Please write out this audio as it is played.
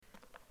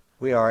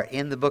We are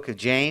in the book of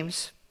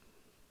James.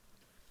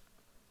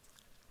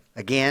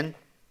 Again,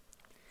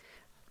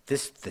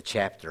 this is the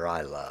chapter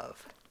I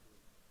love.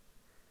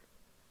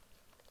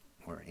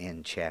 We're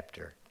in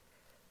chapter,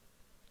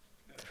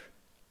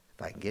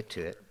 if I can get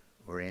to it,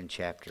 we're in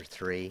chapter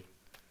 3.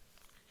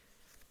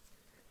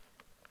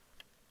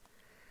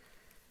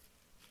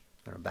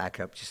 I'm going to back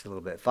up just a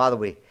little bit. Father,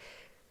 we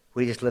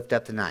just lift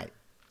up tonight.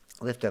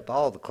 Lift up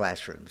all the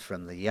classrooms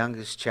from the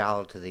youngest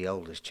child to the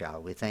oldest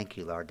child. We thank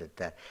you, Lord,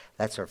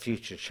 that's our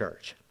future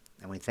church.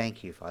 And we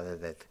thank you, Father,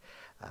 that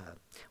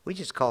we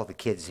just call the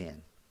kids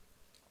in.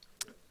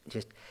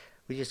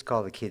 We just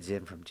call the kids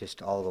in from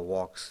just all the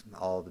walks,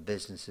 all the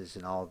businesses,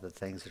 and all the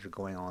things that are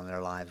going on in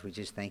their lives. We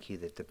just thank you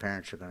that the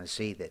parents are going to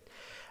see that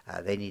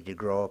they need to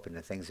grow up in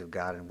the things of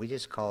God. And we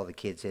just call the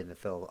kids in to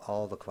fill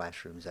all the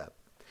classrooms up.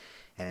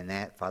 And in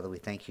that, Father, we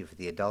thank you for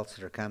the adults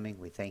that are coming.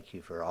 We thank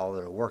you for all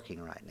that are working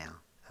right now.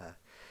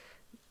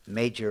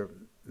 Major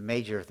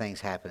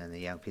things happen in the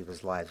young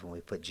people's lives when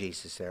we put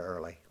Jesus there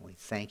early. We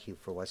thank you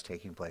for what's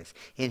taking place.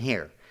 In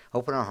here,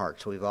 open our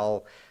hearts. We've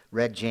all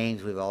read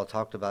James. We've all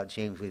talked about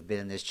James. We've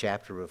been in this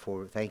chapter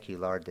before. Thank you,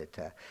 Lord,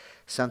 that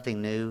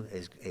something new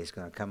is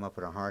going to come up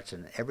in our hearts,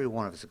 and every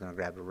one of us is going to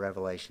grab a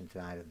revelation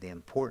tonight of the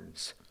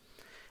importance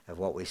of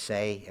what we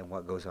say and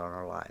what goes on in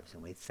our lives.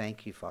 And we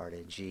thank you for it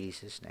in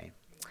Jesus' name.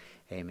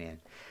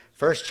 Amen.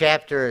 First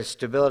chapter is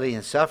stability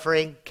and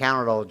suffering.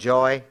 Count it all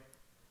joy.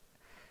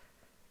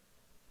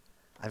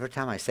 Every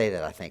time I say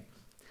that, I think,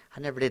 I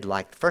never did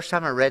like, the first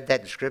time I read that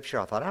in Scripture,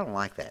 I thought, I don't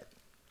like that.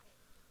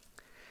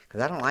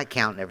 Because I don't like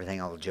counting everything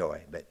all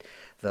joy. But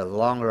the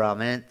longer I'm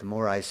in it, the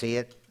more I see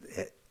it,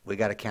 we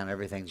got to count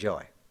everything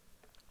joy.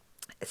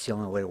 It's the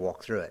only way to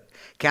walk through it.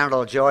 Count it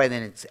all joy, and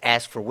then it's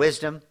ask for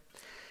wisdom.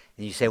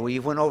 And you say, well,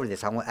 you went over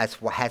this.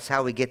 That's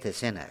how we get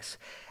this in us.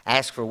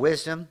 Ask for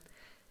wisdom,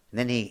 and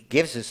then he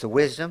gives us the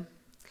wisdom.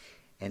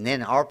 And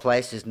then our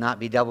place is not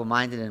be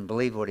double-minded and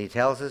believe what he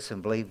tells us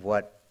and believe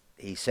what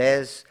he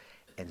says,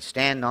 and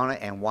stand on it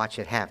and watch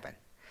it happen.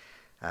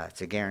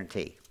 It's a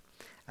guarantee.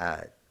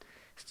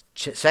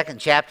 Second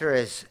chapter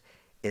is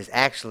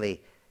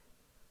actually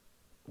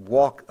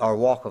walk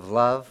of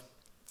love.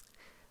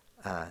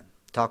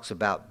 Talks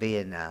about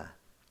being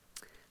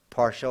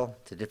partial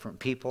to different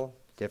people,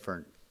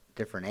 different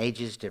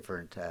ages,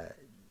 different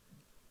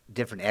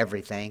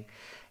everything,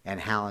 and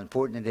how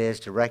important it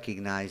is to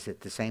recognize that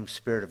the same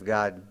Spirit of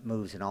God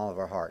moves in all of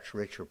our hearts,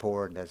 rich or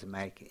poor, it doesn't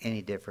make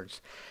any difference.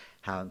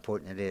 How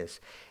important it is.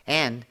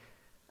 And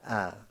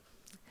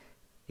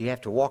you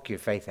have to walk your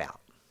faith out.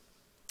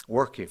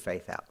 Work your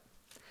faith out.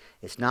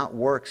 It's not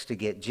works to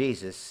get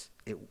Jesus.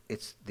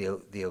 It's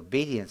the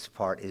obedience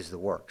part is the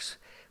works.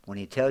 When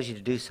he tells you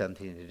to do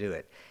something, to do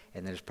it.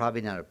 And there's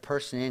probably not a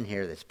person in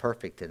here that's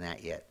perfect in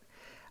that yet.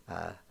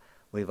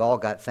 We've all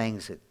got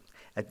things that,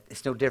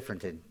 it's no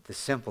different than the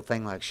simple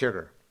thing like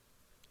sugar.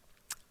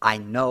 I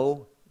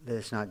know that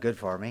it's not good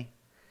for me,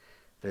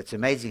 but it's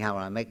amazing how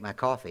when I make my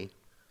coffee,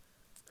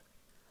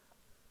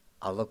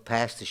 I'll look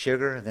past the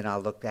sugar, and then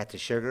I'll look at the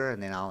sugar,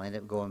 and then I'll end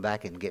up going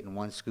back and getting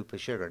one scoop of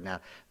sugar. Now,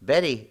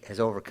 Betty has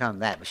overcome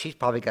that, but she's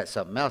probably got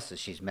something else that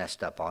she's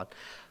messed up on.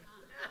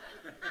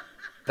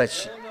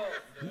 But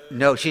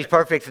no, she's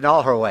perfect in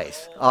all her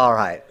ways. All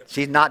right.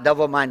 She's not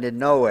double-minded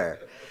nowhere.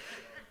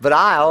 But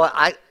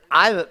I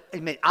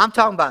mean, I'm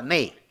talking about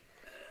me,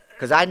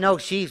 because I know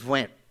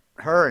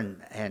her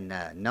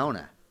and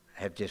Nona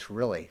have just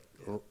really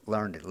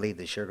learned to leave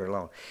the sugar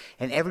alone.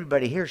 And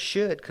everybody here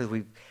should, because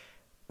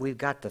we've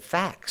got the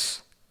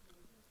facts.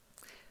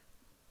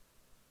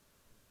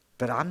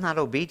 But I'm not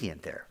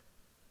obedient there.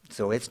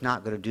 So it's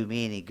not going to do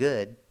me any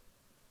good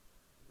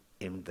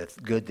in the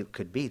good that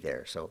could be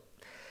there. So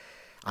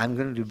I'm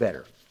going to do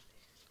better.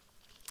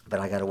 But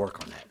I got to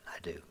work on that. I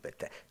do.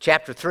 But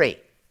chapter 3.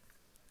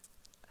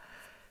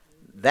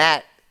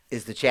 That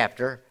is the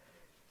chapter.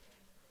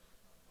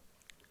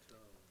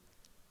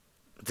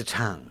 The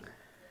tongue.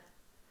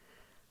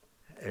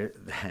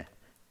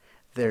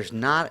 There's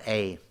not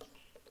a...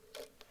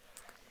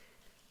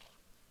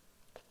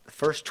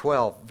 First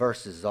 12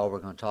 verses is all we're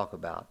going to talk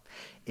about.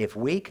 If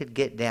we could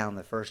get down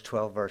the first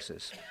 12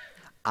 verses,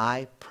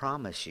 I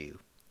promise you,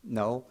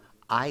 no,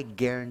 I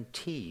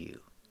guarantee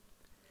you,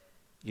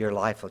 your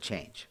life will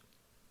change.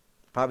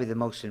 Probably the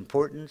most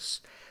important,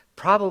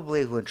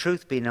 probably when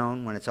truth be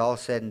known, when it's all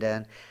said and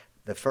done,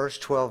 the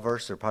first 12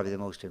 verses are probably the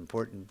most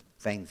important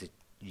things that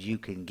you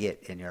can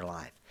get in your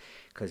life.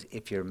 Because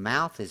if your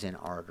mouth is in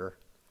order,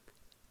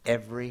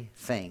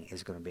 everything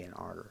is going to be in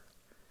order.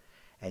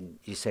 And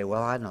you say,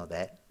 well, I know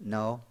that.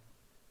 No,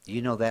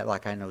 you know that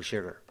like I know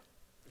sugar.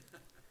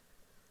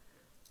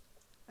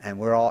 And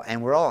we're all,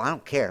 I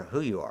don't care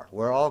who you are.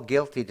 We're all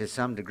guilty to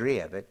some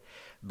degree of it.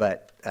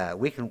 But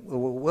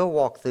we'll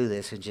walk through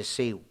this and just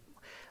see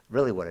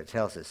really what it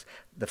tells us.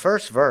 The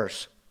first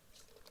verse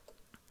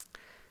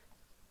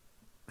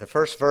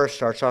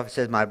starts off, it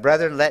says, my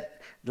brethren,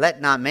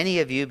 let not many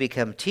of you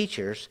become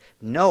teachers,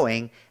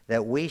 knowing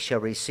that we shall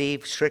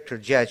receive stricter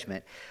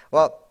judgment.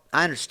 Well,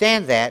 I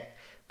understand that.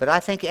 But I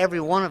think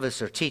every one of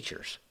us are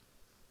teachers.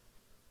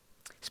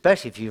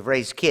 especially if you've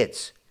raised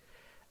kids.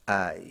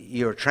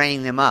 You're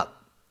training them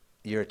up.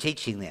 You're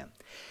teaching them.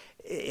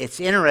 It's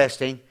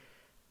interesting.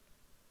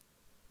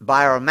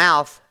 By our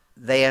mouth,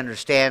 they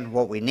understand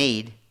what we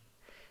need,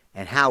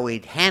 and how we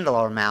handle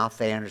our mouth,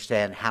 they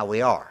understand how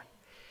we are.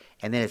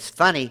 And then it's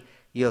funny,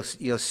 you'll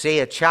see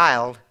a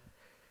child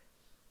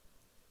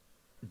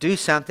do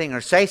something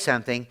or say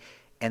something,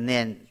 and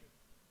then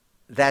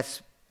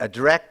that's a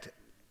direct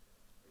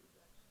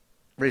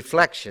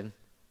reflection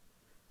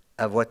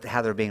of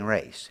how they're being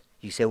raised.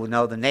 You say, well,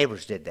 no, the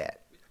neighbors did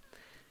that.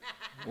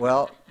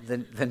 Well,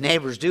 the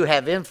neighbors do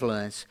have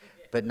influence,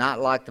 but not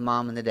like the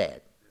mom and the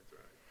dad.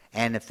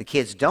 And if the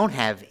kids don't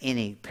have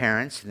any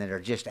parents and that are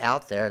just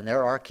out there, and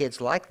there are kids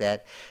like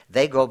that,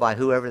 they go by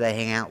whoever they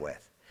hang out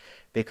with.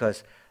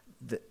 Because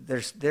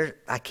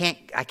I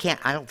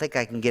don't think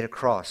I can get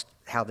across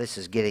how this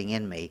is getting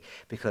in me,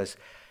 because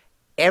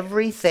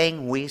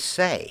everything we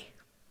say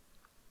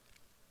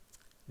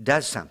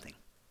does something.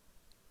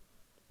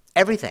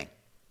 Everything.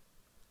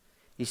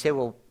 You say,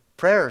 well,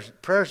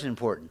 prayer's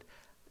important.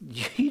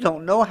 You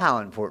don't know how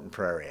important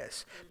prayer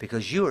is,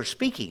 because you are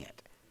speaking it.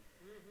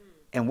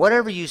 And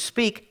whatever you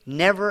speak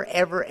never,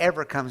 ever,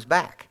 ever comes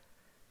back.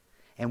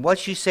 And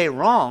what you say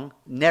wrong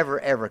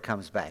never, ever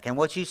comes back. And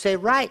what you say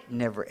right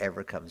never,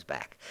 ever comes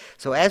back.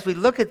 So as we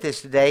look at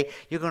this today,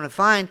 you're going to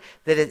find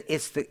that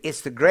it's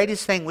the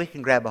greatest thing we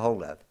can grab a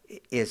hold of,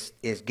 is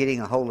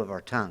getting a hold of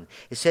our tongue.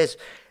 It says,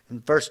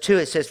 in verse 2,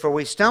 it says, "For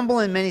we stumble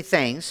in many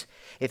things.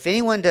 If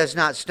anyone does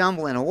not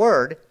stumble in a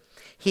word,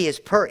 he is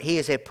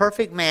a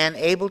perfect man,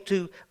 able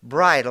to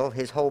bridle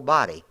his whole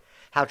body."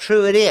 How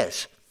true it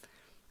is.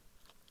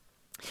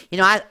 You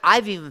know,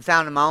 I've even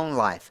found in my own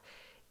life,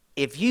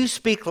 if you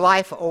speak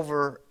life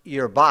over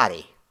your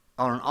body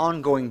on an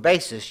ongoing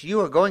basis, you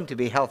are going to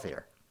be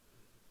healthier.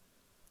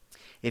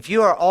 If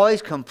you are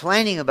always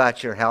complaining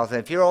about your health,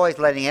 and if you're always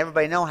letting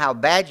everybody know how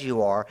bad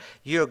you are,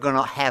 you're going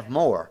to have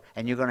more,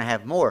 and you're going to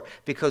have more,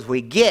 because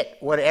we get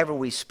whatever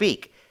we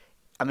speak.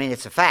 I mean,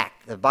 it's a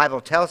fact. The Bible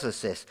tells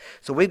us this.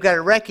 So we've got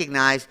to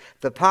recognize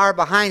the power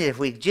behind it if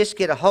we just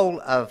get a hold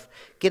of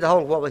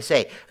what we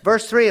say.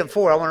 Verse 3 and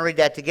 4, I want to read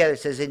that together. It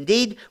says,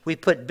 "Indeed, we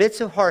put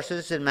bits of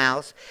horses in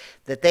mouths,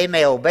 that they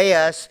may obey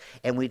us,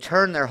 and we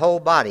turn their whole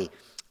body.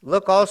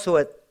 Look also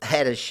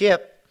at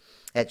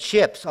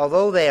ships.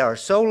 Although they are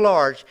so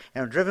large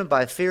and are driven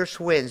by fierce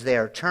winds, they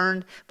are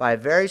turned by a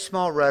very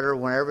small rudder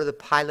whenever the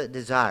pilot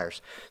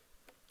desires."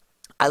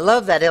 I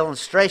love that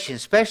illustration,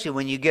 especially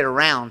when you get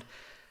around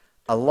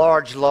a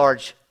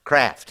large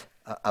craft,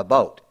 a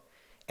boat,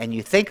 and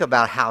you think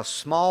about how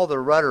small the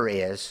rudder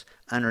is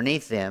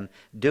underneath them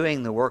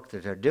doing the work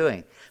that they're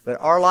doing. But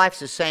our life's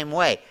the same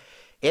way.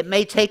 It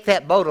may take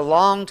that boat a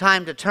long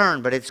time to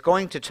turn, but it's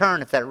going to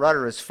turn if that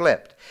rudder is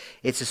flipped.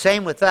 It's the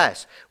same with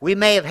us. We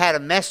may have had a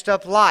messed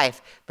up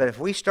life, but if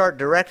we start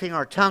directing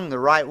our tongue the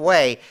right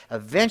way,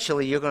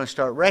 eventually you're going to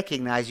start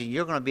recognizing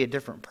you're going to be a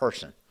different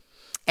person.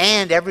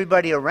 And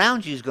everybody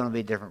around you is going to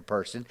be a different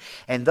person.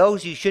 And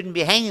those you shouldn't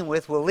be hanging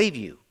with will leave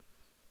you,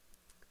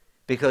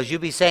 because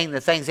you'll be saying the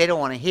things they don't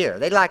want to hear.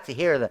 They like to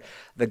hear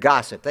the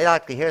gossip. They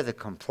like to hear the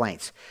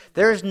complaints.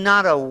 There's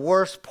not a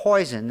worse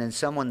poison than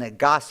someone that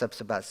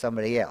gossips about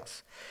somebody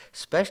else,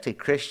 especially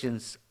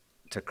Christians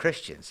to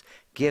Christians.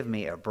 Give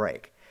me a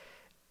break.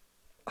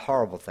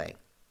 Horrible thing.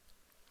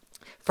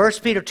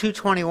 1 Peter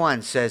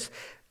 2:21 says,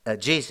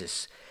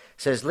 Jesus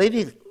says,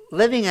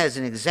 living as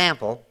an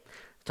example,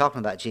 talking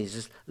about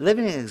Jesus,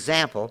 living an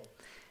example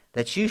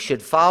that you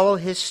should follow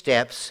his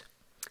steps,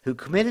 who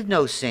committed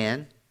no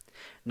sin,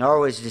 nor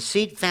was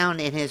deceit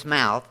found in his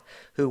mouth,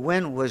 who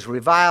when was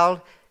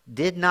reviled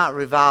did not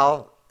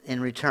revile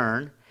in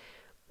return,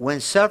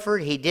 when suffered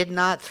he did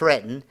not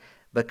threaten,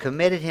 but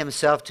committed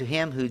himself to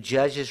him who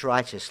judges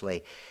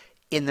righteously.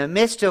 In the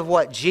midst of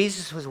what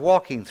Jesus was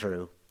walking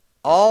through,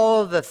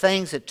 all of the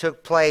things that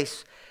took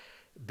place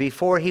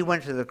before he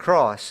went to the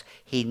cross,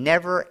 he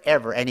never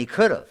ever, and he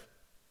could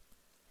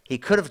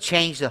have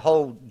changed the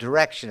whole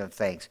direction of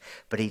things,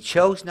 but he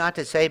chose not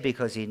to say,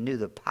 because he knew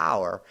the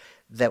power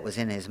that was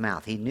in his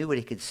mouth. He knew what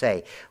he could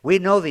say. We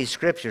know these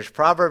scriptures.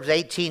 Proverbs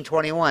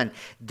 18:21.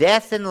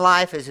 Death and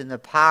life is in the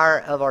power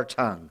of our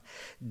tongue.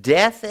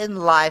 Death and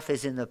life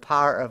is in the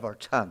power of our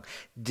tongue.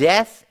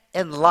 Death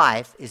and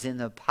life is in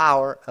the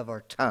power of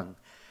our tongue.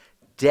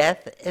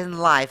 Death and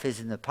life is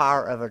in the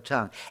power of our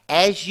tongue.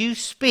 As you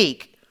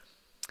speak,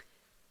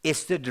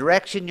 it's the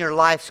direction your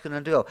life's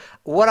going to go.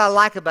 What I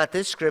like about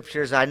this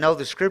scripture is I know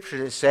the scripture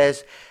that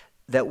says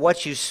that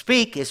what you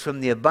speak is from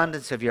the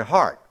abundance of your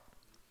heart.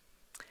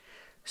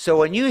 So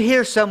when you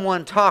hear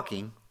someone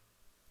talking,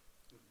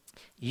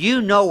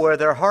 you know where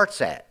their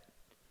heart's at.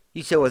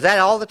 You say, was that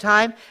all the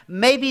time?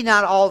 Maybe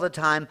not all the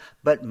time,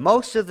 but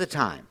most of the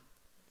time.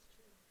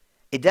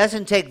 It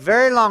doesn't take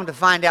very long to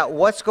find out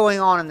what's going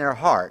on in their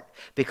heart,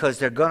 because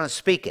they're going to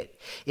speak it.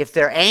 If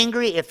they're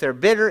angry, if they're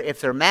bitter,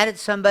 if they're mad at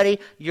somebody,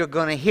 you're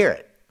going to hear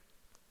it.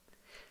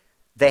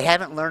 They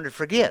haven't learned to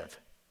forgive.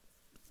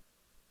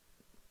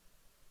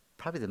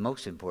 Probably the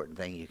most important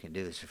thing you can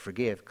do is to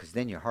forgive, because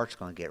then your heart's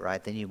going to get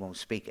right. Then you won't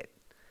speak it.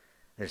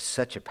 There's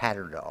such a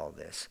pattern to all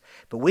this.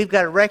 But we've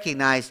got to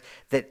recognize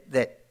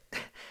that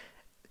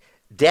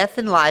death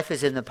and life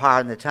is in the power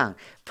of the tongue.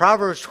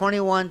 Proverbs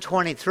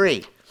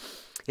 21:23.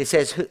 It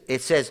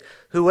says,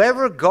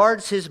 whoever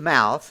guards his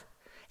mouth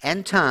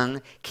and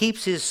tongue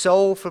keeps his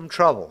soul from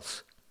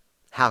troubles.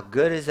 How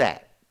good is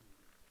that?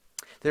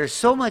 There's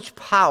so much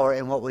power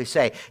in what we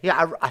say.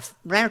 I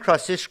ran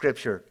across this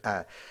scripture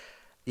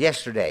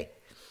yesterday.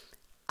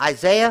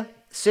 Isaiah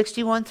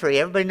 61:3.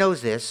 Everybody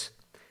knows this.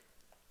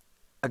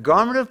 A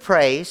garment of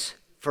praise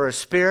for a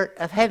spirit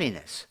of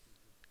heaviness.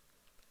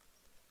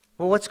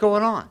 Well, what's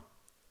going on?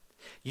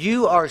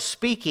 You are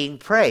speaking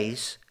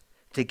praise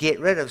to get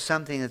rid of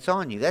something that's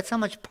on you. That's how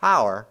much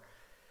power.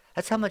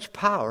 That's how much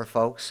power,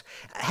 folks.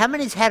 How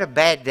many's had a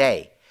bad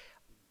day?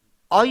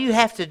 All you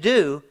have to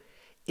do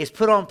is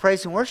put on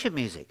praise and worship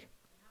music.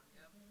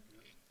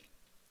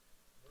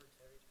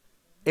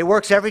 It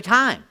works every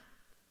time.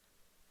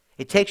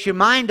 It takes your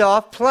mind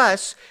off,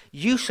 plus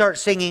you start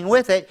singing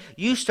with it.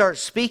 You start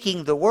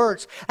speaking the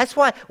words. That's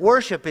why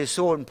worship is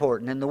so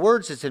important, and the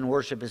words that's in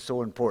worship is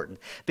so important,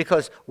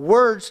 because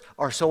words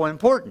are so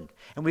important.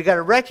 And we got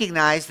to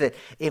recognize that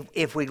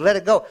if we let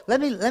it go. Let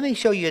me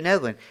show you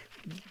another one.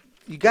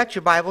 You got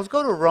your Bibles.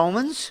 Go to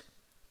Romans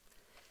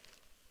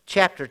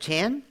chapter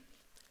 10.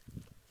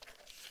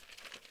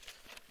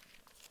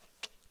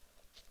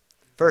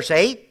 Verse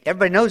 8.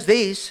 Everybody knows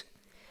these.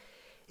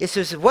 It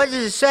says, what does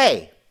it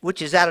say?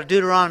 Which is out of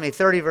Deuteronomy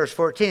 30, verse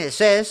 14. It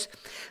says,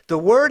 the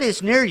word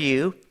is near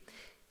you,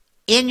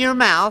 in your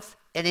mouth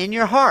and in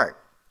your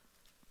heart.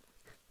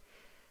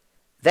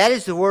 That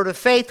is the word of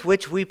faith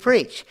which we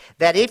preach.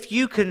 That if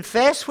you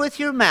confess with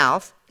your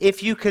mouth the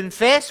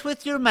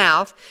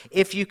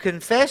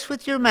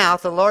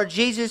Lord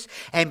Jesus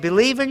and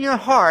believe in your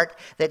heart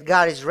that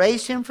God has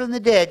raised him from the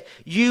dead,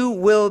 you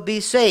will be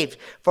saved.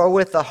 For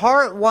with the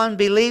heart one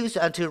believes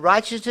unto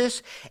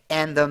righteousness,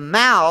 and the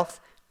mouth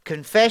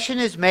confession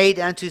is made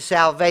unto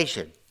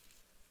salvation.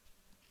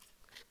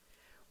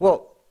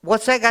 Well,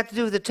 what's that got to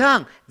do with the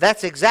tongue?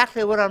 That's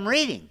exactly what I'm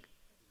reading.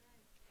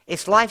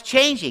 It's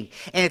life-changing.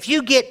 And if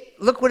you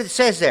look what it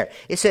says there.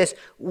 It says,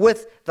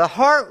 with the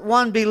heart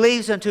one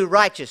believes unto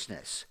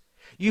righteousness.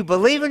 You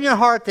believe in your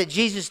heart that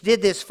Jesus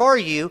did this for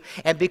you,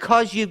 and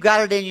because you've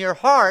got it in your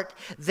heart,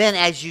 then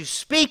as you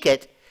speak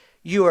it,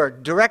 you are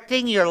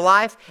directing your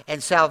life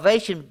and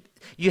salvation.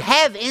 You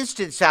have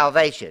instant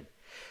salvation.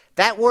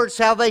 That word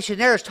salvation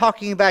there is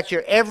talking about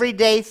your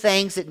everyday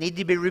things that need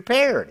to be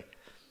repaired.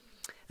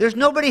 There's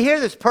nobody here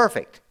that's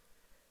perfect,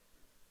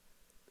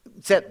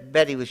 except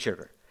Betty with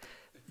sugar.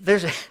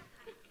 There's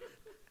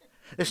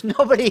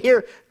nobody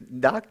here.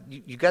 Doc,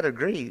 you got to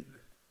agree.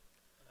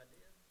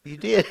 You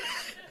did.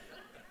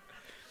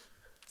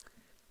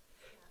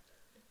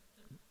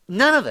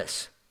 None of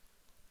us.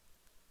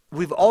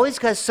 We've always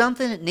got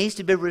something that needs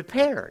to be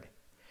repaired.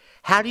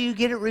 How do you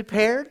get it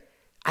repaired?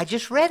 I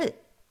just read it.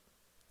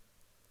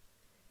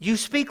 You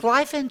speak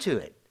life into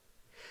it.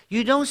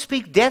 You don't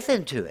speak death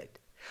into it.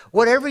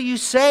 Whatever you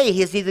say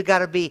has either got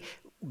to be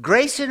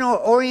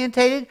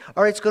grace-orientated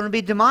or it's going to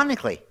be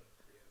demonically.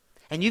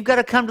 And you've got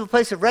to come to a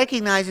place of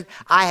recognizing,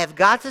 I have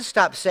got to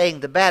stop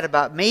saying the bad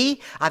about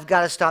me. I've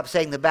got to stop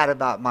saying the bad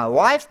about my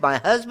wife, my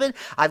husband.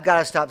 I've got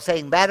to stop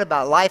saying bad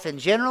about life in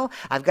general.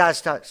 I've got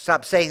to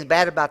stop saying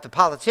bad about the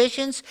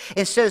politicians.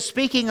 Instead of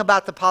speaking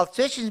about the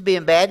politicians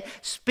being bad,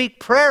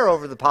 speak prayer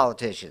over the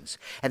politicians.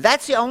 And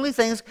that's the only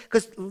thing,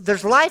 because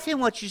there's life in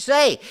what you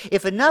say.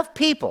 If enough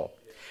people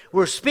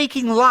were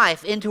speaking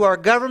life into our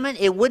government,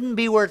 it wouldn't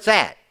be where it's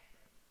at.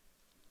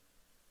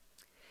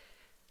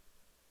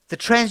 The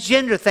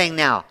transgender thing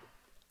now,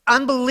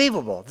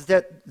 unbelievable.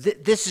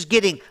 This is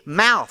getting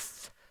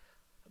mouthed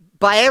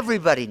by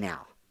everybody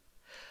now.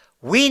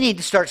 We need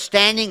to start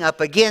standing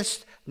up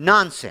against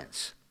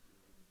nonsense.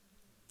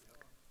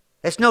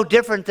 It's no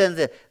different than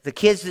the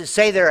kids that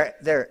say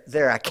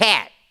they're a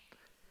cat.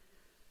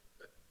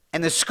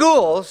 And the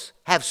schools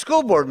have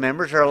school board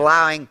members who are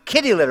allowing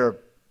kitty litter.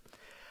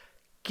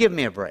 Give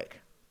me a break.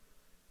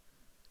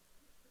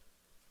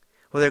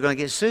 Well, they're going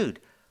to get sued.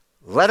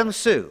 Let them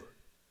sue.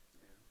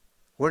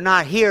 We're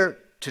not here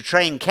to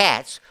train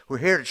cats. We're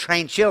here to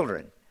train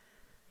children.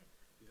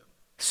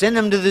 Send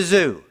them to the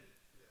zoo.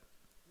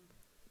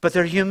 But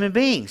they're human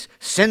beings.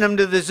 Send them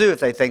to the zoo if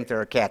they think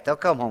they're a cat. They'll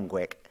come home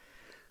quick.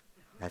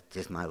 That's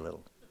just my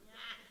little.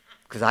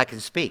 Because I can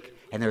speak,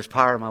 and there's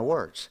power in my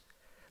words.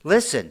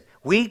 Listen,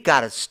 we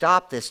got to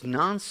stop this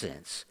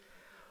nonsense.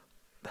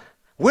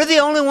 We're the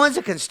only ones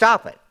that can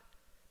stop it.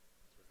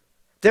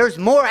 There's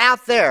more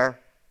out there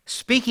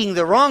speaking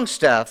the wrong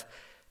stuff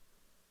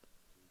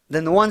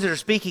than the ones that are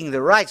speaking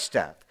the right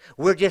stuff.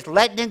 We're just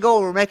letting it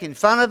go. We're making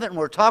fun of it, and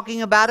we're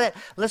talking about it.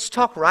 Let's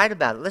talk right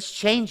about it. Let's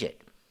change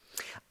it.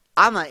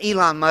 I'm an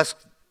Elon Musk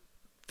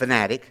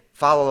fanatic.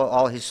 Follow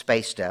all his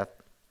space stuff.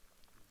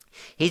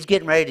 He's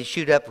getting ready to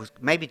shoot up,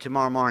 maybe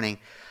tomorrow morning,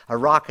 a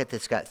rocket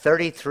that's got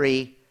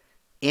 33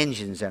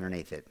 engines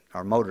underneath it,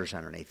 or motors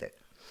underneath it.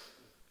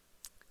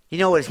 You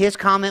know what his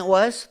comment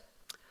was?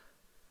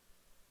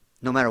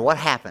 No matter what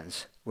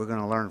happens, we're going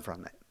to learn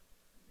from it.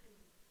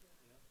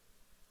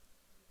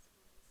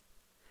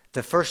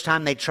 The first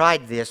time they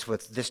tried this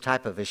with this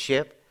type of a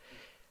ship,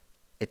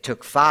 it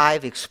took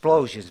 5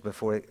 explosions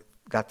before it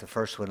got the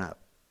first one up.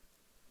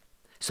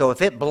 So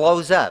if it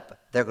blows up,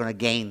 they're going to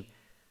gain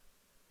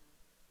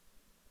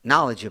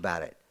knowledge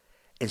about it,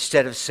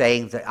 instead of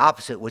saying the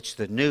opposite, which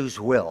the news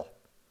will.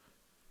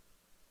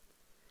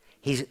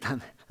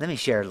 Let me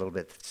share a little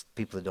bit for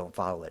people that don't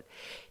follow it.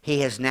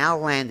 He has now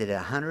landed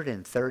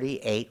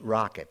 138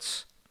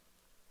 rockets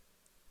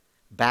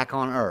back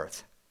on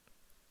Earth.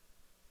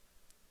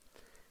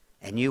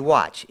 And you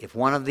watch. If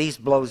one of these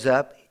blows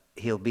up,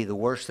 he'll be the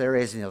worst there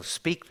is, and he'll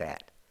speak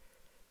that.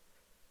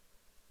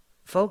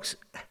 Folks,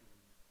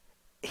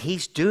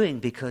 he's doing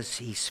because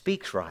he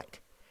speaks right.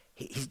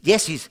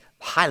 Yes, he's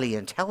highly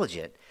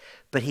intelligent,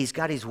 but he's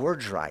got his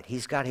words right.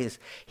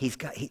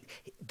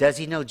 Does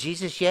he know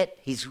Jesus yet?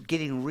 He's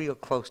getting real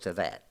close to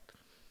that.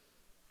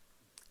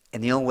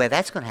 And the only way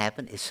that's going to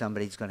happen is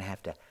somebody's going to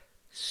have to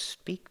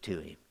speak to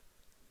him.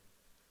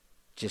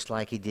 Just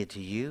like he did to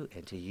you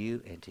and to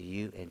you and to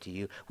you and to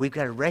you. We've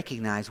got to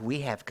recognize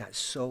we have got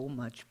so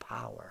much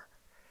power.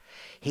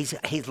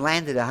 He's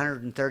landed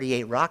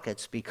 138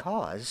 rockets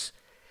because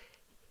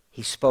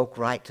he spoke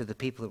right to the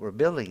people that were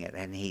building it,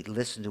 and he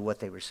listened to what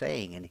they were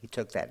saying, and he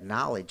took that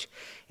knowledge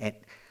and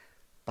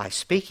by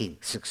speaking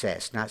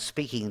success, not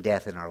speaking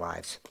death in our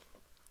lives.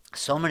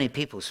 So many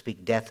people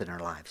speak death in our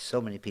lives. So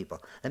many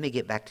people. Let me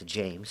get back to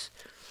James.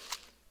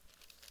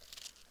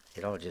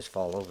 It ought to just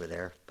fall over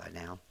there by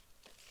now.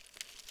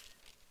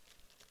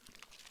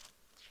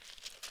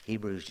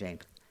 Hebrews,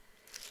 James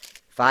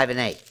 5 and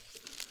 8.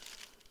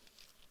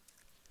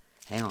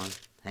 Hang on.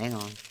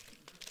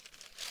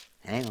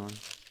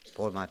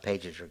 Boy, my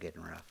pages are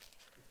getting rough.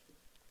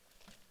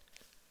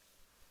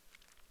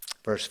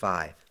 Verse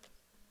 5.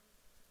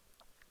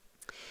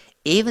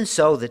 Even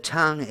so, the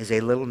tongue is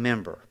a little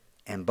member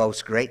and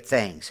boasts great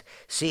things.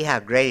 See how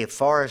great a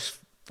forest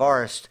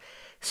a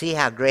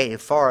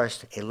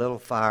little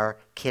fire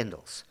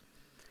kindles.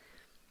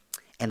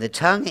 And the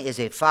tongue is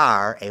a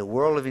fire, a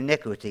world of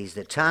iniquities.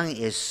 The tongue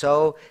is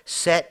so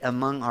set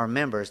among our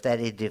members that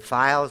it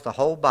defiles the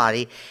whole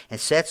body and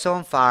sets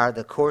on fire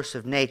the course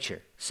of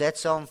nature.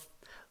 Sets on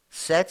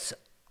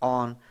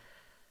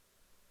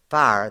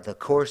fire the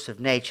course of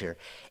nature,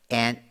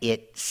 and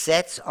it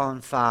sets on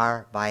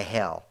fire by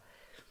hell.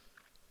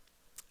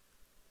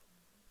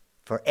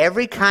 For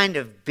every kind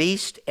of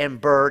beast and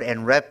bird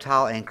and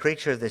reptile and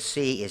creature of the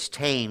sea is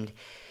tamed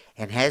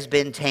and has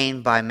been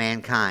tamed by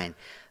mankind.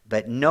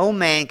 But no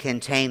man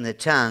can tame the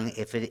tongue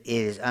if it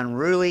is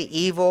unruly,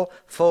 evil,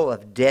 full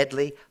of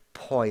deadly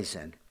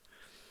poison.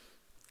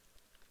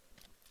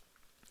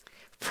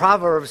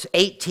 Proverbs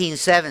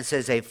 18:7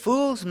 says, a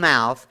fool's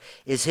mouth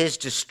is his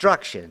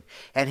destruction,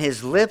 and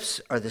his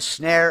lips are the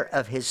snare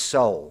of his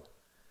soul.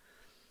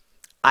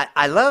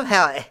 I love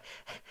how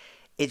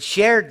it's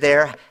shared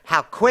there,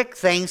 how quick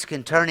things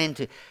can turn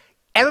into.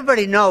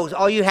 Everybody knows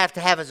all you have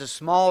to have is a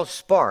small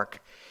spark,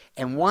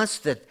 and once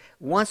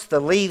the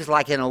leaves,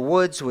 like in a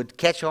woods, would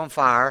catch on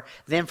fire,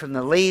 then from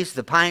the leaves,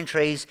 the pine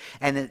trees,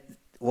 and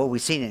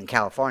we've seen it in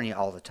California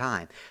all the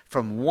time.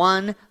 From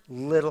one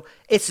little,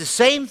 it's the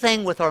same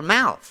thing with our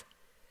mouth.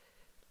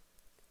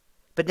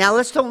 But now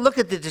let's don't look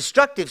at the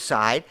destructive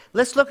side.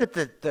 Let's look at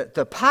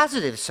the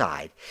positive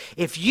side.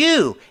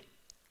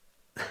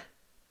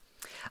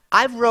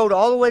 I've rode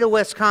all the way to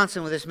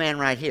Wisconsin with this man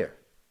right here.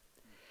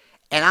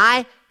 And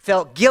I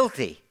felt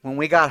guilty when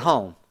we got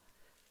home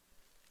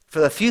for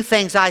the few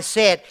things I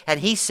said, and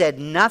he said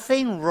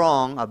nothing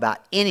wrong about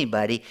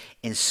anybody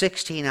in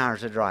 16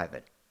 hours of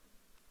driving.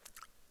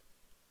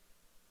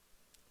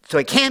 So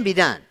it can be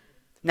done.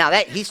 Now,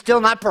 he's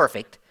still not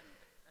perfect.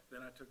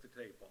 Then I took the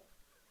tape off.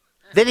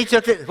 Then he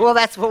took it. Well,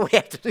 that's what we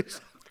have to do.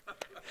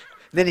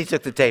 Then he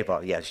took the tape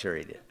off. Yeah, sure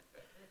he did.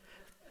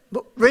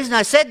 But the reason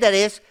I said that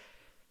is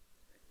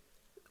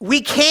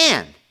we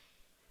can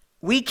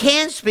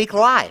speak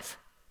life.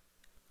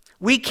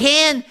 We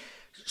can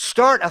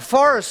start a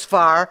forest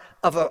fire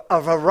of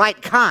a right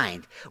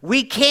kind.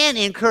 We can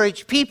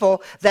encourage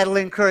people that'll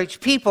encourage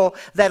people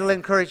that'll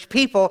encourage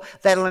people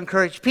that'll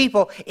encourage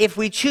people if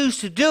we choose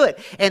to do it.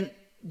 And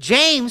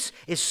James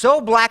is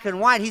so black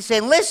and white. He's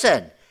saying,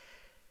 listen,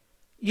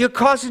 you're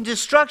causing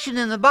destruction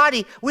in the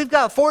body. We've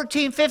got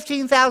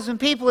 15,000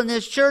 people in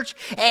this church,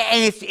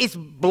 and it's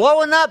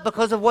blowing up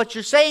because of what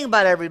you're saying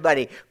about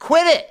everybody.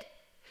 Quit it.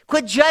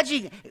 Quit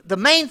judging. The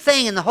main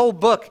thing in the whole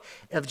book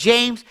of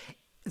James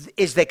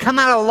is they come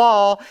out of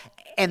law,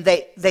 and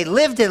they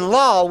lived in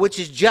law, which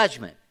is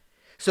judgment.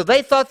 So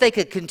they thought they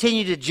could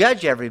continue to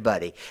judge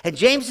everybody. And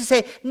James would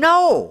say,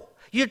 no,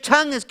 your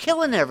tongue is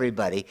killing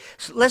everybody.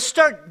 So let's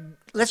start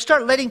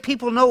letting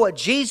people know what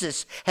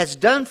Jesus has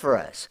done for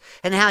us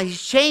and how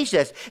he's changed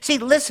us. See,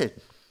 listen,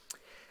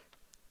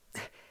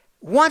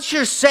 once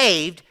you're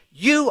saved,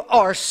 you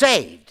are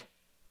saved.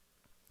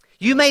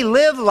 You may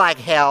live like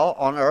hell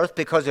on earth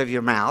because of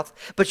your mouth,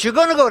 but you're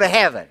going to go to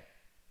heaven.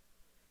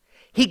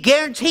 He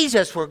guarantees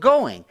us we're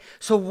going.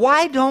 So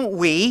why don't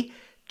we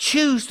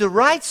choose the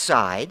right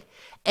side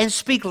and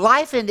speak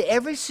life into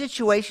every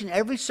situation,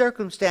 every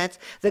circumstance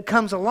that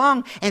comes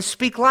along, and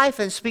speak life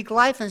and speak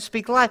life and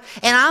speak life.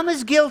 And I'm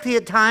as guilty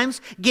at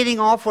times getting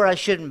off where I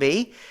shouldn't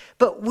be,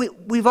 but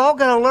we've all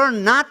got to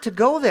learn not to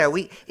go there.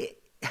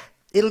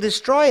 It'll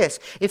destroy us.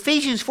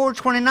 Ephesians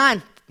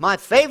 4:29, my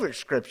favorite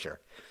scripture,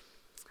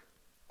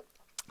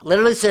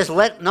 literally says,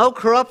 let no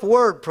corrupt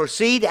word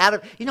proceed out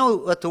of, you know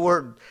what the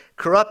word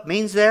corrupt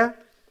means there?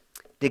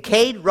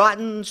 Decayed,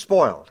 rotten,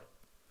 spoiled.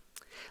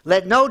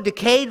 Let no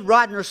decayed,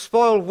 rotten, or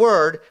spoiled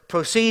word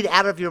proceed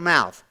out of your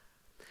mouth.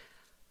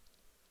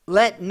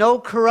 Let no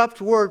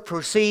corrupt word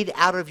proceed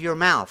out of your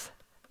mouth.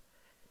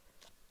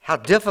 How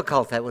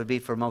difficult that would be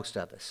for most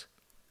of us.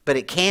 But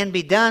it can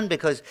be done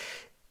because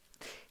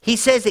he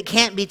says it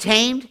can't be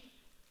tamed,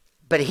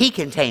 but he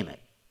can tame it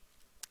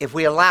if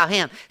we allow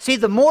him. See,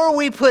 the more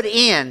we put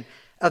in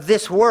of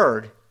this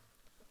word,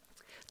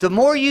 the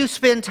more you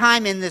spend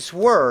time in this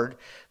word,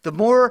 the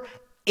more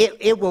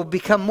it will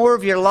become more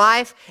of your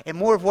life and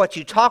more of what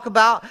you talk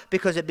about,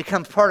 because it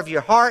becomes part of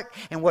your heart,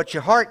 and what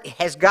your heart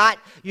has got,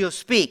 you'll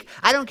speak.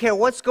 I don't care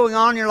what's going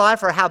on in your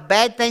life or how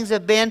bad things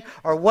have been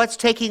or what's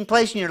taking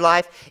place in your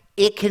life.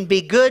 It can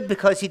be good,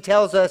 because he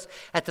tells us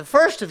at the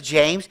first of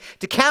James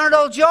to count it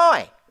all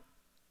joy.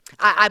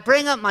 I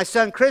bring up my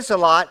son Chris a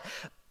lot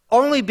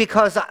only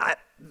because I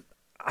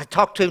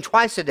talk to him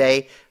twice a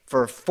day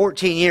for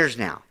 14 years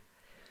now.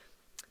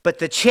 But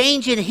the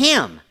change in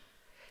him,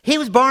 he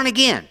was born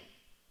again,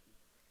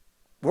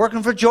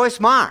 working for Joyce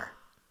Meyer,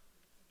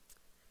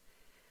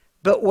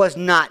 but was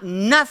not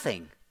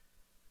nothing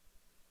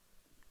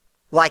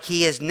like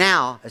he is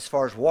now as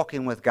far as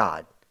walking with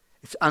God.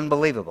 It's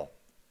unbelievable.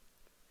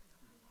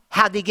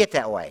 How did he get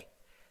that way?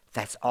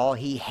 That's all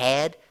he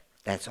had.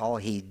 That's all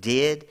he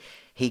did.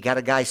 He got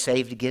a guy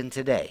saved again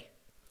today.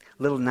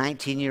 Little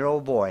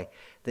 19-year-old boy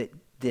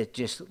that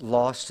just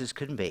lost as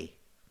couldn't be.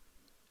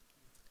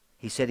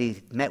 He said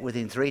he met with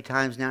him 3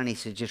 times now, and he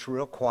said, just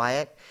real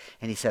quiet.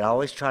 And he said, I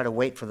always try to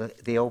wait for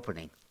the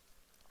opening.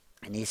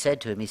 And he said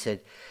to him, he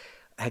said,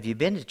 have you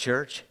been to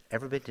church?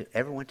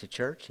 Ever went to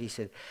church? He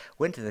said,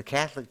 went to the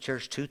Catholic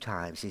Church 2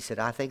 times. He said,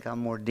 I think I'm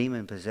more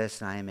demon-possessed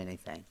than I am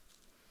anything.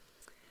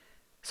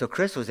 So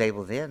Chris was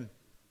able then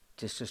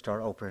just to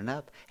start opening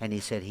up. And he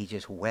said he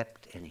just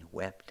wept and he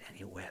wept and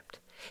he wept.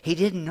 He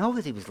didn't know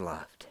that he was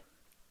loved.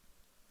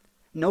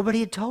 Nobody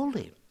had told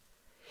him.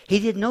 He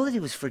didn't know that he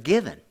was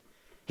forgiven.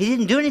 He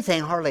didn't do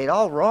anything hardly at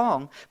all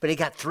wrong, but he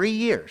got 3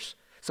 years.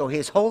 So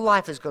his whole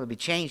life is going to be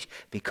changed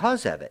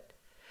because of it.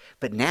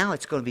 But now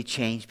it's going to be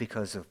changed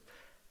because of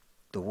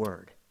the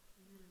word,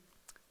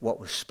 what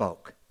was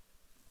spoke.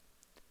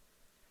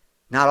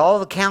 Not all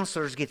the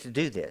counselors get to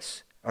do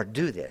this,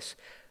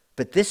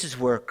 but this is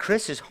where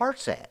Chris's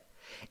heart's at.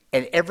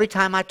 And every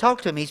time I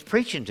talk to him, he's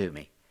preaching to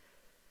me.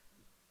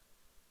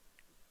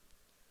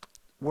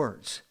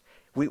 Words.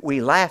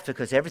 We laugh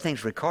because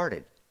everything's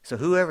recorded. So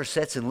whoever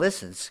sits and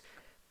listens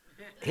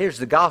hears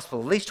the gospel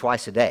at least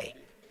twice a day.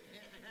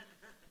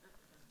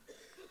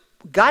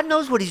 God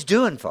knows what he's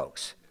doing,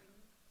 folks.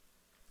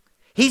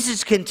 He's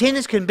as content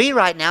as can be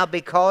right now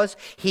because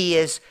he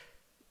is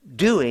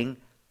doing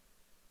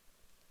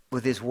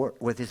with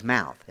his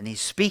mouth, and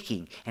he's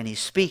speaking, and he's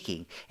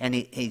speaking, and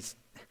he's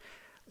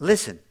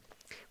listen.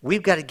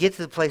 We've got to get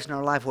to the place in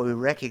our life where we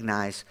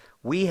recognize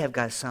we have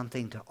got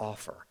something to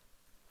offer.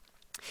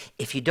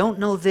 If you don't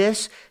know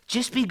this,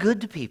 just be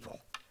good to people.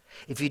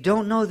 If you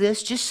don't know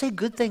this, just say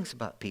good things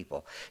about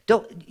people.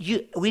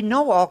 We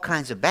know all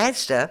kinds of bad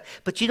stuff,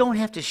 but you don't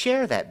have to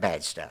share that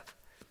bad stuff.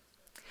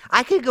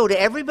 I could go to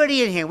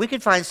everybody in here. We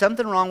could find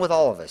something wrong with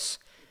all of us.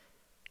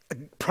 I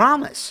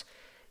promise.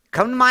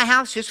 Come to my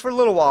house just for a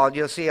little while and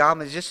you'll see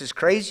I'm just as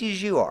crazy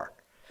as you are.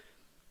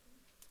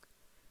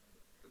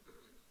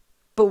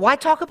 But why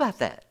talk about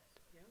that?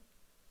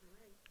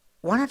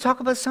 Why not talk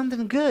about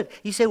something good?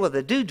 You say, well,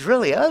 the dude's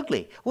really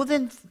ugly. Well,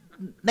 then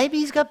maybe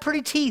he's got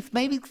pretty teeth.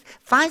 Maybe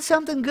find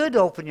something good to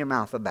open your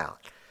mouth about.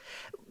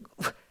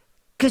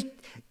 Because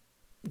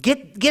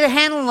get a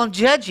handle on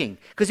judging.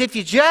 Because if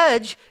you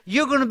judge,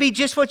 you're going to be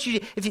just what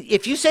you...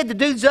 If you said the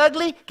dude's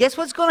ugly, guess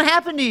what's going to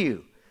happen to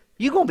you?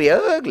 You're going to be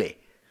ugly.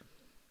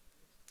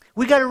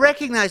 We got to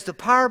recognize the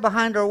power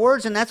behind our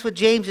words, and that's what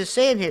James is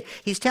saying here.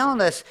 He's telling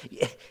us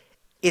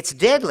it's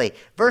deadly.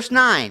 Verse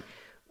 9,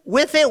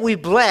 with it we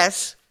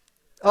bless...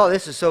 Oh,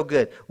 this is so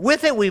good.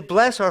 With it we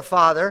bless our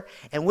Father,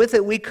 and with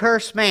it we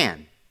curse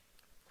man,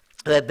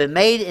 who have been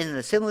made in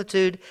the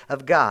similitude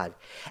of God.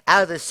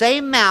 Out of the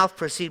same mouth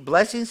proceed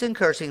blessings and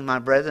cursings, my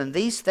brethren.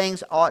 These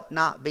things ought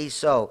not be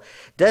so.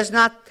 Does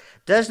not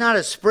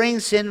a spring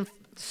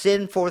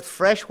send forth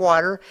fresh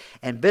water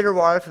and bitter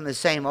water from the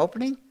same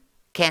opening?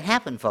 Can't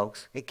happen,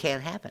 folks. It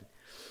can't happen.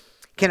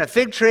 Can a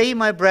fig tree,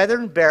 my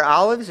brethren, bear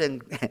olives,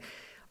 and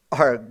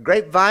or a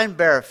grapevine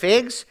bear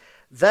figs?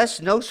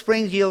 Thus no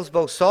spring yields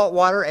both salt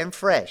water and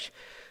fresh.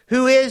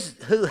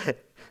 Let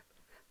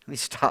me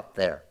stop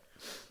there.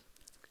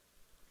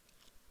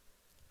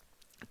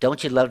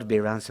 Don't you love to be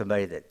around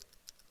somebody that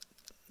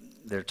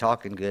they're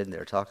talking good,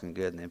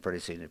 and then pretty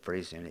soon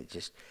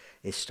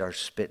it starts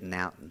spitting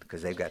out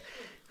because they've got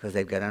because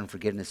they've got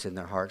unforgiveness in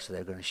their heart, so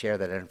they're going to share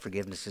that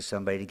unforgiveness to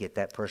somebody to get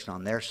that person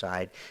on their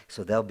side,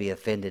 so they'll be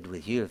offended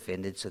with you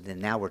offended, so then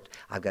now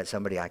I've got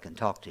somebody I can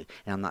talk to.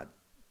 And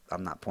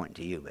I'm not pointing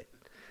to you,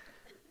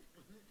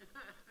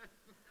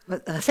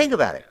 but think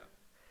about it.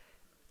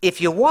 If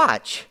you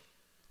watch,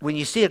 when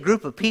you see a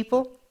group of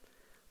people,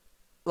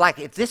 like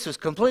if this was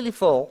completely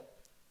full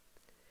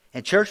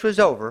and church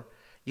was over,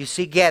 you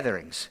see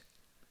gatherings.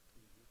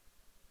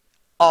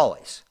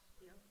 Always.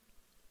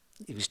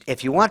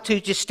 If you want to,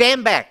 just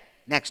stand back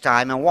next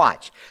time and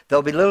watch.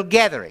 There'll be little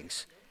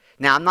gatherings.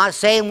 Now, I'm not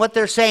saying what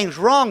they're saying is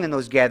wrong in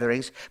those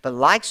gatherings, but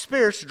like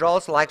spirits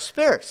draws like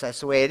spirits. That's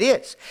the way it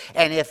is.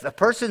 And if a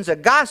person's a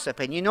gossip,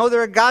 and you know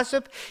they're a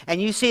gossip,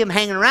 and you see them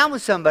hanging around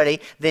with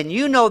somebody, then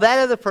you know that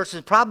other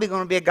person's probably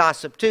going to be a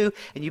gossip too,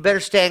 and you better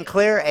stand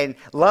clear and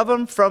love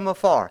them from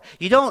afar.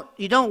 You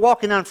don't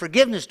walk in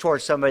unforgiveness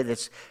towards somebody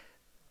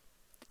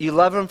you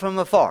love them from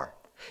afar.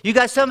 You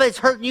got somebody that's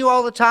hurting you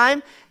all the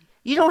time,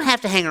 you don't have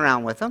to hang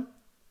around with them,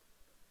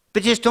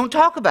 but just don't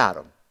talk about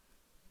them.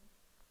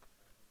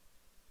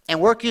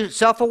 And work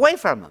yourself away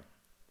from them.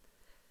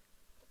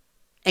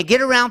 And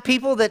get around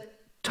people that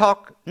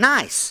talk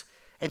nice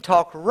and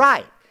talk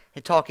right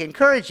and talk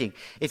encouraging.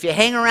 If you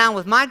hang around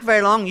with Mike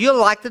very long, you'll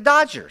like the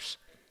Dodgers.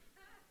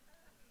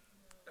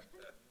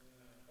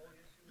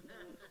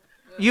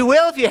 You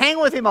will if you hang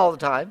with him all the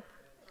time.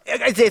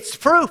 It's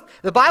proof.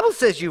 The Bible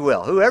says you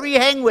will. Whoever you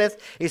hang with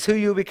is who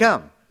you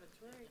become.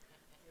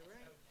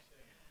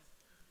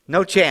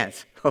 No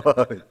chance.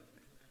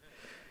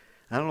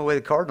 I don't know the way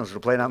the Cardinals are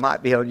playing. I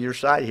might be on your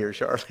side here,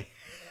 Charlie.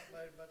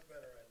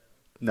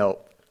 No.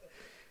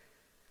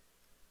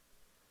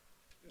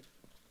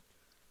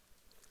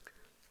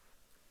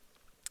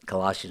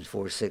 Colossians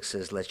 4:6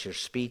 says, let your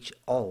speech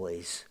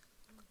always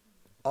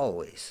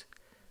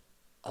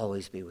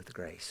be with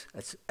grace.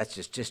 That's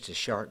just a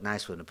sharp,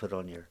 nice one to put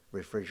on your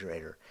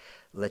refrigerator.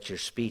 Let your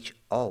speech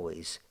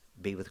always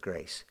be with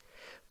grace.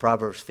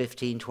 Proverbs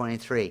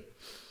 15:23.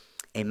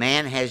 A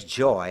man has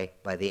joy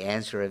by the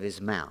answer of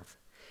his mouth,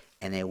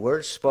 and a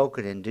word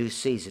spoken in due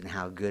season,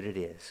 how good it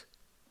is.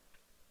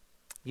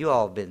 You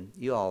all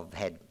have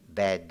had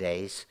bad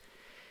days,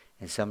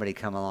 and somebody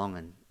come along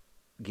and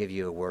give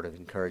you a word of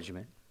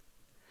encouragement.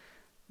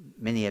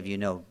 Many of you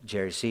know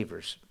Jerry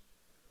Sievers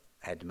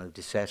had to move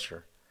to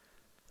Cessna.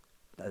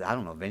 I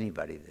don't know of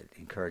anybody that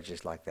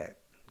encourages like that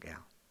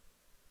gal.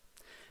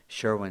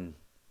 Sherwin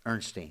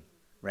Ernstine,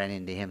 ran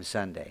into him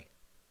Sunday.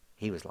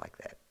 He was like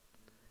that.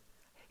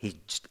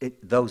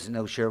 Those that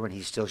know Sherwin,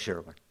 he's still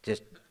Sherwin.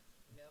 Just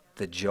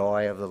the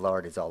joy of the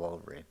Lord is all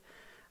over him.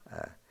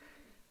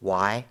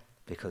 Why?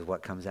 Because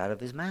what comes out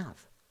of his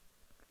mouth.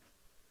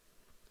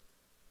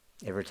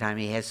 Every time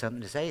he has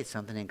something to say, it's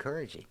something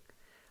encouraging.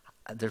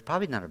 There's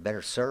probably not a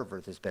better server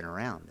that's been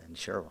around than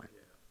Sherwin.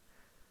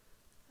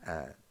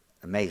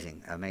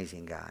 Amazing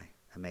guy.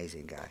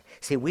 Amazing guy.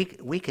 See,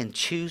 we can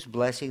choose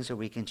blessings or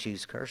we can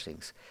choose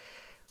cursings.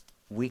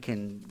 We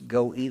can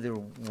go either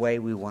way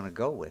we want to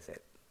go with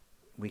it.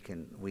 We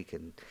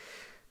can.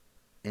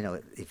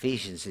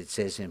 Ephesians, it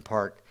says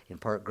impart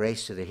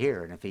grace to the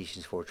hearer in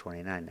Ephesians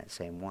 4:29, that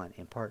same one.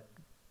 Impart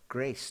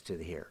grace to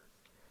the hearer.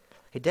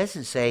 It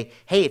doesn't say,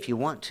 hey, if you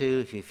want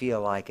to, if you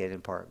feel like it,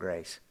 impart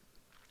grace.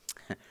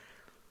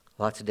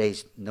 Lots of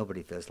days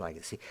nobody feels like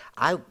it. See,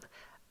 I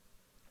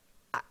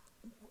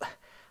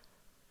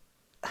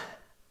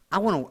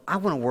want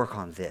to work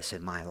on this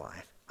in my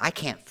life. I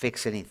can't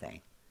fix anything.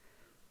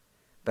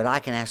 But I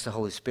can ask the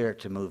Holy Spirit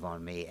to move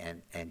on me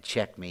and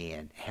check me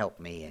and help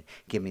me and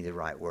give me the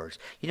right words.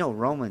 You know,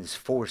 Romans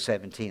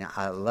 4:17,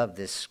 I love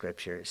this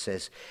scripture. It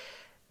says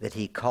that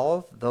he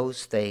called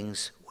those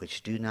things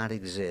which do not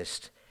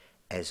exist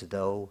as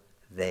though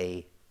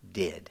they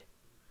did.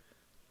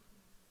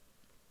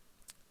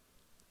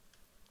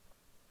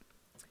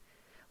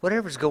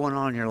 Whatever's going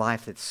on in your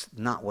life that's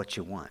not what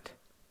you want,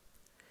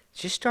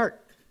 just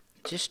start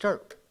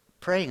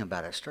praying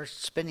about it. Start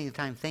spending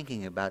time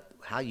thinking about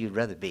how you'd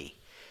rather be.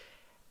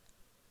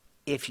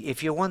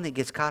 If you're one that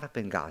gets caught up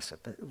in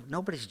gossip,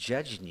 nobody's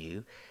judging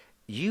you.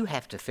 You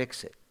have to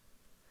fix it.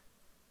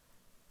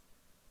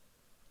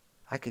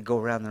 I could go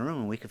around the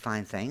room and we could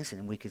find things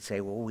and we could say,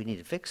 well, we need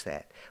to fix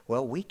that.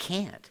 Well, we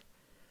can't.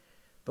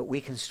 But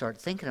we can start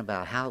thinking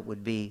about how it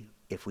would be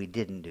if we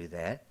didn't do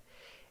that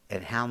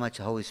and how much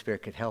the Holy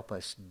Spirit could help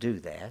us do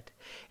that.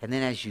 And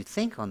then as you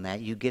think on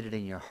that, you get it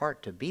in your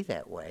heart to be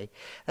that way.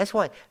 That's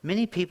why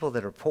many people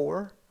that are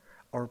poor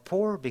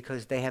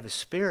because they have a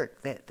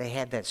spirit, that they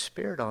have that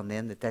spirit on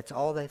them, that's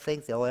all they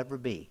think they'll ever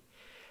be.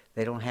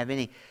 They don't have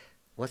any.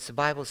 What's the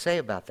Bible say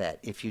about that?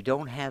 If you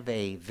don't have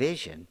a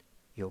vision,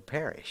 you'll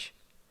perish.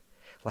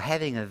 Well,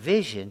 having a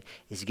vision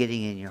is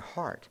getting in your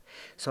heart.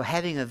 So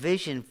having a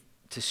vision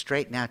to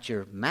straighten out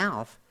your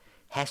mouth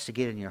has to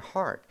get in your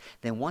heart.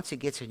 Then once it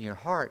gets in your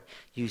heart,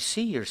 you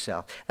see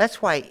yourself.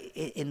 That's why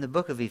in the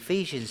book of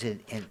Ephesians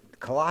and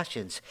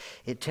Colossians,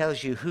 it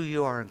tells you who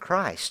you are in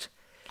Christ.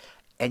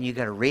 And you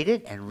got to read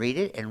it and read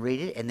it and read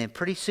it, and then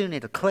pretty soon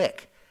it'll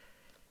click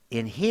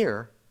in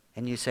here,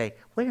 and you say,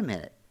 wait a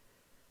minute,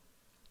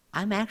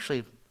 I'm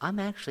actually I'm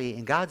actually,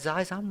 in God's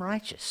eyes, I'm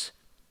righteous.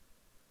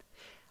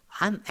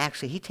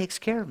 He takes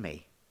care of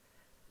me.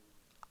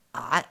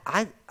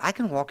 I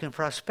can walk in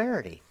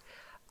prosperity.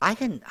 I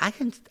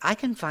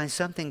can find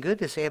something good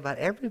to say about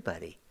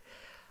everybody.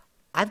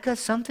 I can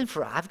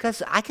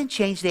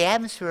change the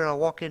atmosphere when I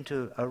walk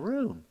into a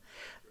room.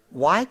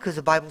 Why? Because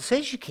the Bible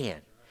says you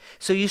can.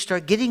 So you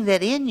start getting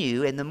that in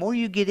you, and the more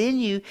you get in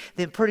you,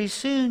 then pretty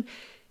soon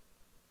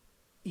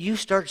you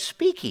start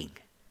speaking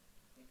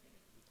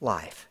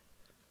life.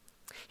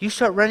 You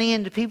start running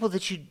into people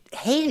that you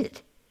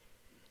hated,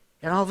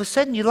 and all of a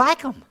sudden you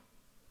like them.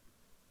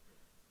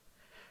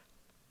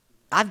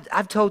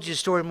 I've told you a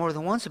story more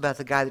than once about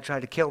the guy that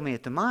tried to kill me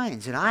at the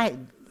mines, and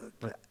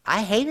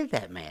I hated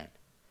that man.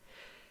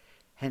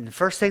 And the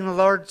first thing the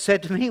Lord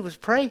said to me was,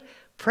 pray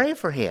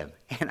for him.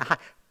 And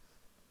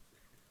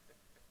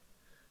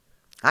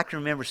I can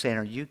remember saying,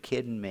 are you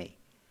kidding me?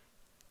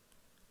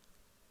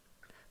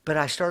 But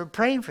I started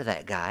praying for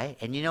that guy,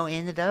 and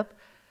ended up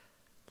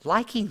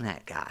liking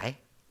that guy,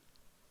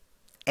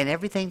 and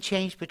everything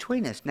changed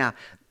between us. Now,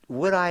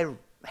 would I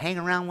hang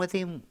around with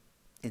him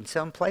in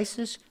some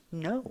places?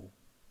 No.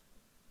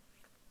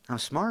 I'm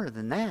smarter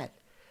than that.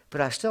 But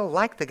I still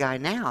like the guy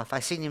now if I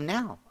seen him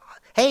now.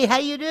 Hey, how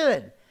you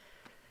doing?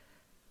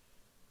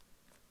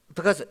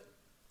 Because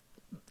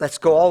let's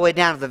go all the way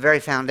down to the very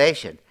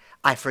foundation.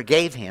 I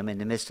forgave him in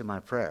the midst of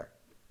my prayer.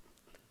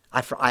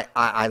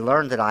 I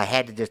learned that I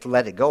had to just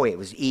let it go. It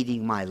was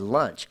eating my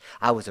lunch.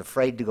 I was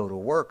afraid to go to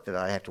work, that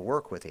I'd have to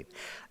work with him.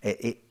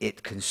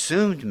 It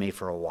consumed me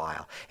for a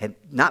while. And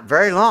not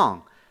very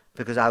long,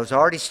 because I was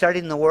already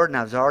studying the Word and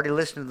I was already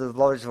listening to the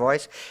Lord's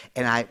voice.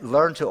 And I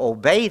learned to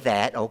obey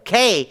that.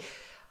 Okay,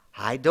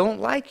 I don't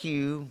like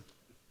you.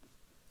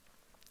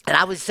 And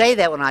I would say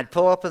that when I'd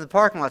pull up in the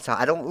parking lot. So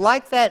I don't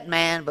like that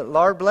man, but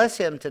Lord bless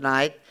him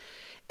tonight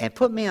and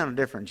put me on a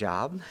different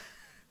job.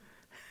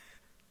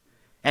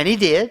 And he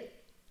did.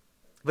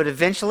 But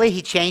eventually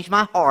he changed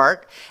my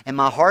heart, and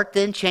my heart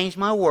then changed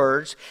my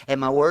words, and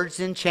my words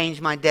then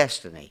changed my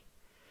destiny.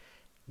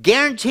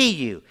 Guarantee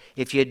you,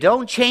 if you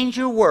don't change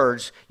your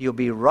words, you'll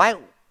be right,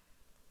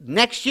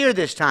 next year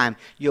this time,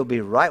 you'll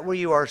be right where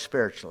you are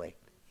spiritually.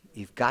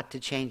 You've got to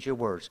change your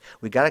words.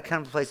 We've got to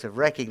come to a place of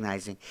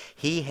recognizing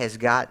He has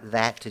got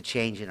that to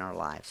change in our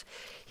lives.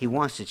 He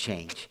wants to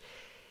change.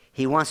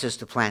 He wants us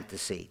to plant the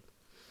seed.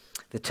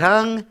 The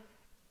tongue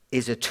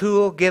is a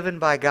tool given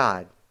by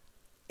God.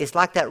 It's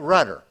like that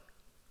rudder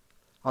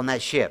on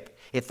that ship.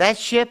 If that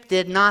ship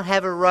did not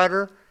have a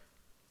rudder,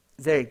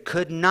 they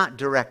could not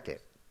direct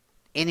it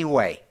any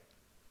way.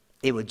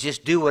 It would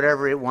just do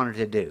whatever it wanted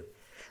to do.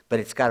 But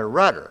it's got a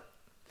rudder.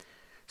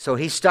 So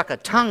He stuck a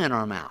tongue in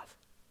our mouth.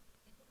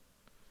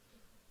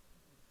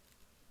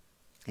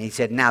 And He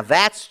said, now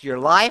that's your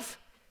life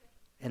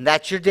and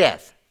that's your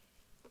death.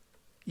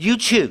 You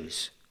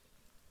choose.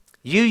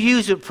 You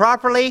use it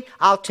properly,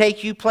 I'll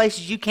take you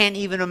places you can't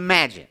even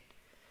imagine.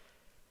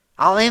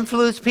 I'll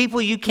influence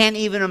people you can't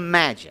even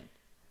imagine.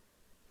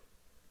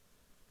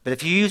 But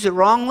if you use it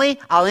wrongly,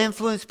 I'll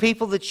influence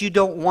people that you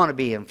don't want to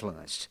be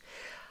influenced.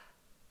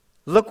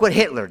 Look what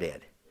Hitler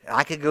did.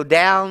 I could go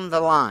down the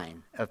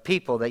line of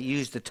people that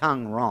used the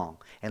tongue wrong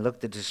and look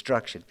at the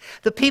destruction.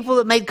 The people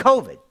that made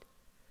COVID.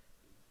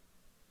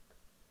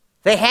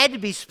 They had to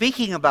be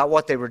speaking about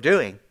what they were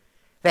doing.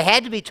 They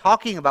had to be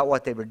talking about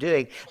what they were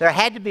doing. There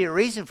had to be a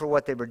reason for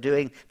what they were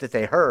doing that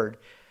they heard.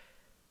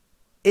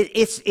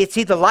 It's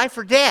either life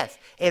or death.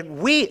 And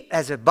we,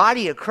 as a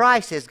body of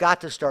Christ, has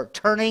got to start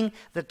turning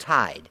the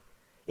tide.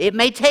 It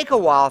may take a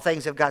while.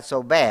 Things have got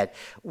so bad.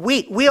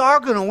 We are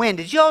going to win.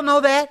 Did you all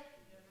know that?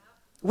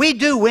 We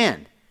do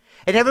win.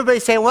 And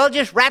everybody's saying, well,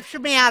 just rapture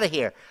me out of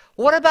here.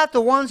 What about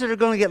the ones that are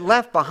going to get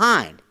left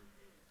behind?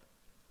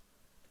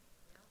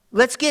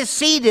 Let's get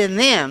seed in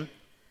them.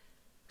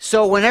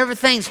 So when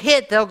everything's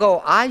hit, they'll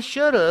go, I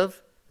should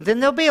have. Then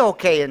they'll be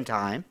okay in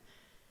time.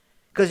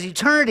 Because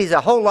eternity is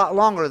a whole lot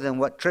longer than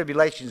what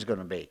tribulation is going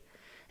to be.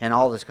 And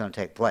all that's going to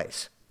take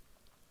place.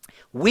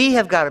 We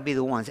have got to be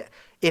the ones.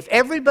 If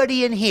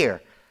everybody in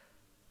here,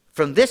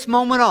 from this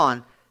moment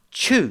on,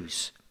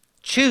 chooses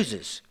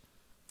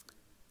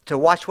to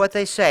watch what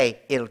they say,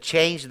 it'll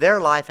change their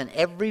life and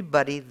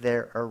everybody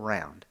they're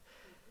around.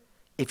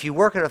 If you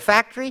work at a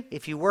factory,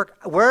 if you work,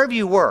 wherever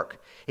you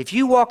work, if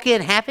you walk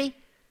in happy,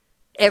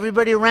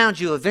 everybody around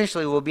you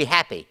eventually will be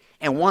happy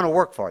and want to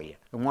work for you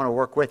and want to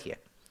work with you.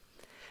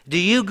 Do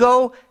you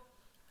go,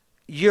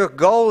 your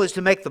goal is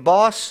to make the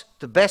boss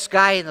the best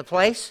guy in the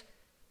place?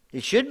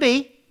 It should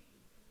be.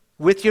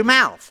 With your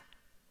mouth.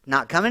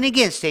 Not coming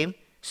against him,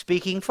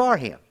 speaking for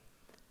him.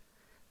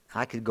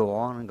 I could go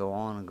on and go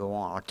on and go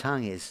on. Our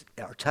tongue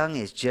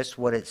is just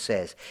what it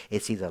says.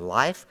 It's either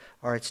life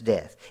or it's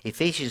death.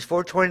 Ephesians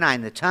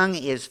 4:29, the tongue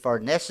is for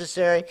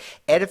necessary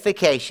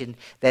edification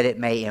that it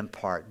may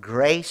impart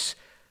grace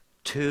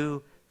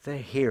to the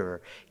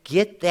hearer.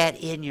 Get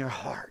that in your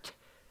heart.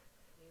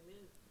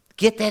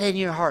 Get that in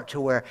your heart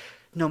to where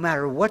no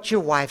matter what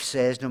your wife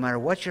says, no matter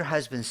what your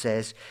husband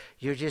says,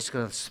 you're just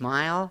going to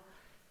smile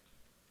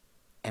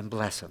and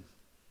bless them.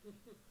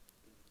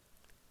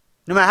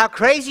 No matter how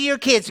crazy your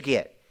kids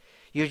get,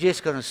 you're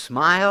just going to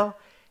smile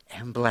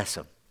and bless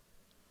them.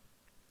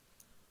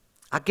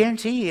 I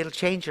guarantee you it'll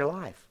change your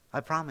life. I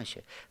promise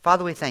you.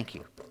 Father, we thank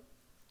you.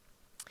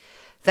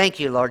 Thank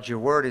you, Lord. Your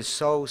word is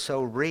so,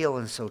 so real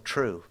and so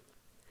true.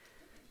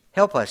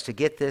 Help us to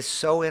get this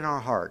so in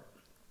our heart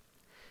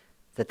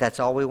that that's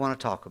all we want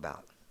to talk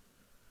about.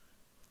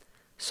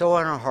 So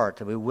in our heart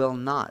that we will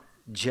not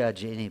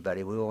judge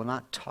anybody. We will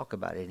not talk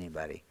about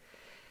anybody.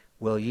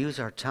 We'll use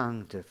our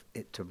tongue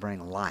to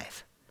bring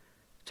life.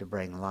 To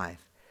bring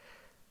life.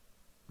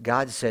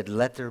 God said,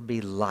 let there be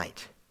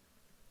light.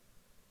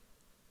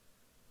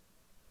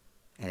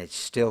 And it's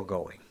still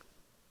going.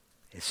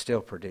 It's still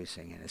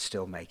producing and it's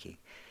still making.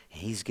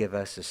 And He's given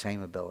us the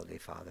same ability,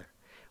 Father.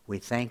 We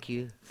thank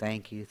you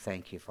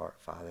for it,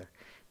 Father.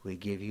 We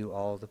give you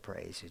all the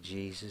praise in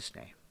Jesus'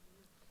 name.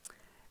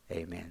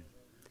 Amen.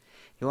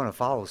 You want to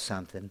follow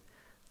something?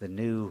 The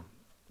new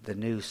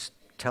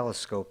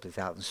telescope that's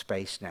out in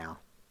space now.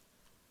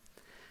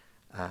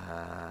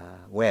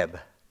 Webb.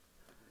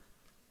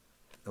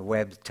 The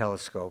Webb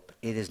telescope.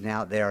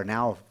 They are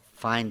now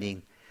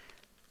finding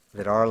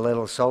that our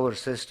little solar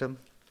system,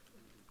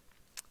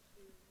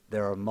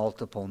 there are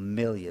multiple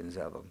millions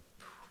of them.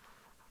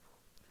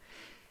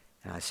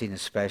 And I seen a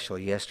special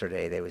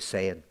yesterday. They were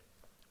saying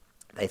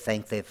they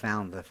think they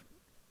found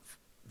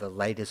the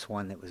latest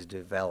one that was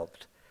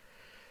developed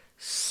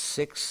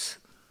 6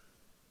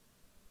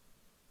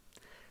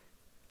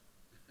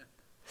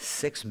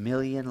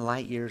 million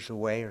light years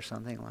away or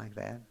something like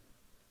that.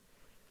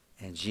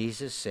 And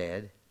Jesus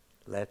said,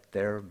 let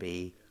there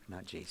be,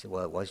 not Jesus,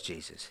 well, it was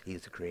Jesus.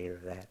 He's the creator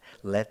of that.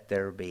 Let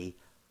there be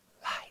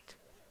light.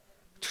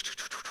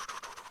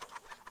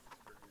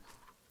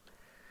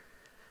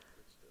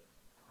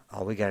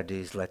 All we got to do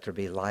is let there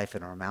be life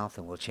in our mouth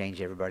and we'll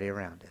change everybody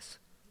around us.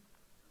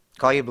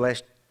 Call you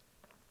blessed.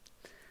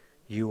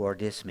 You are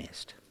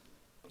dismissed.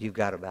 You've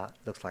got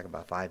looks like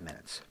about 5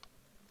 minutes.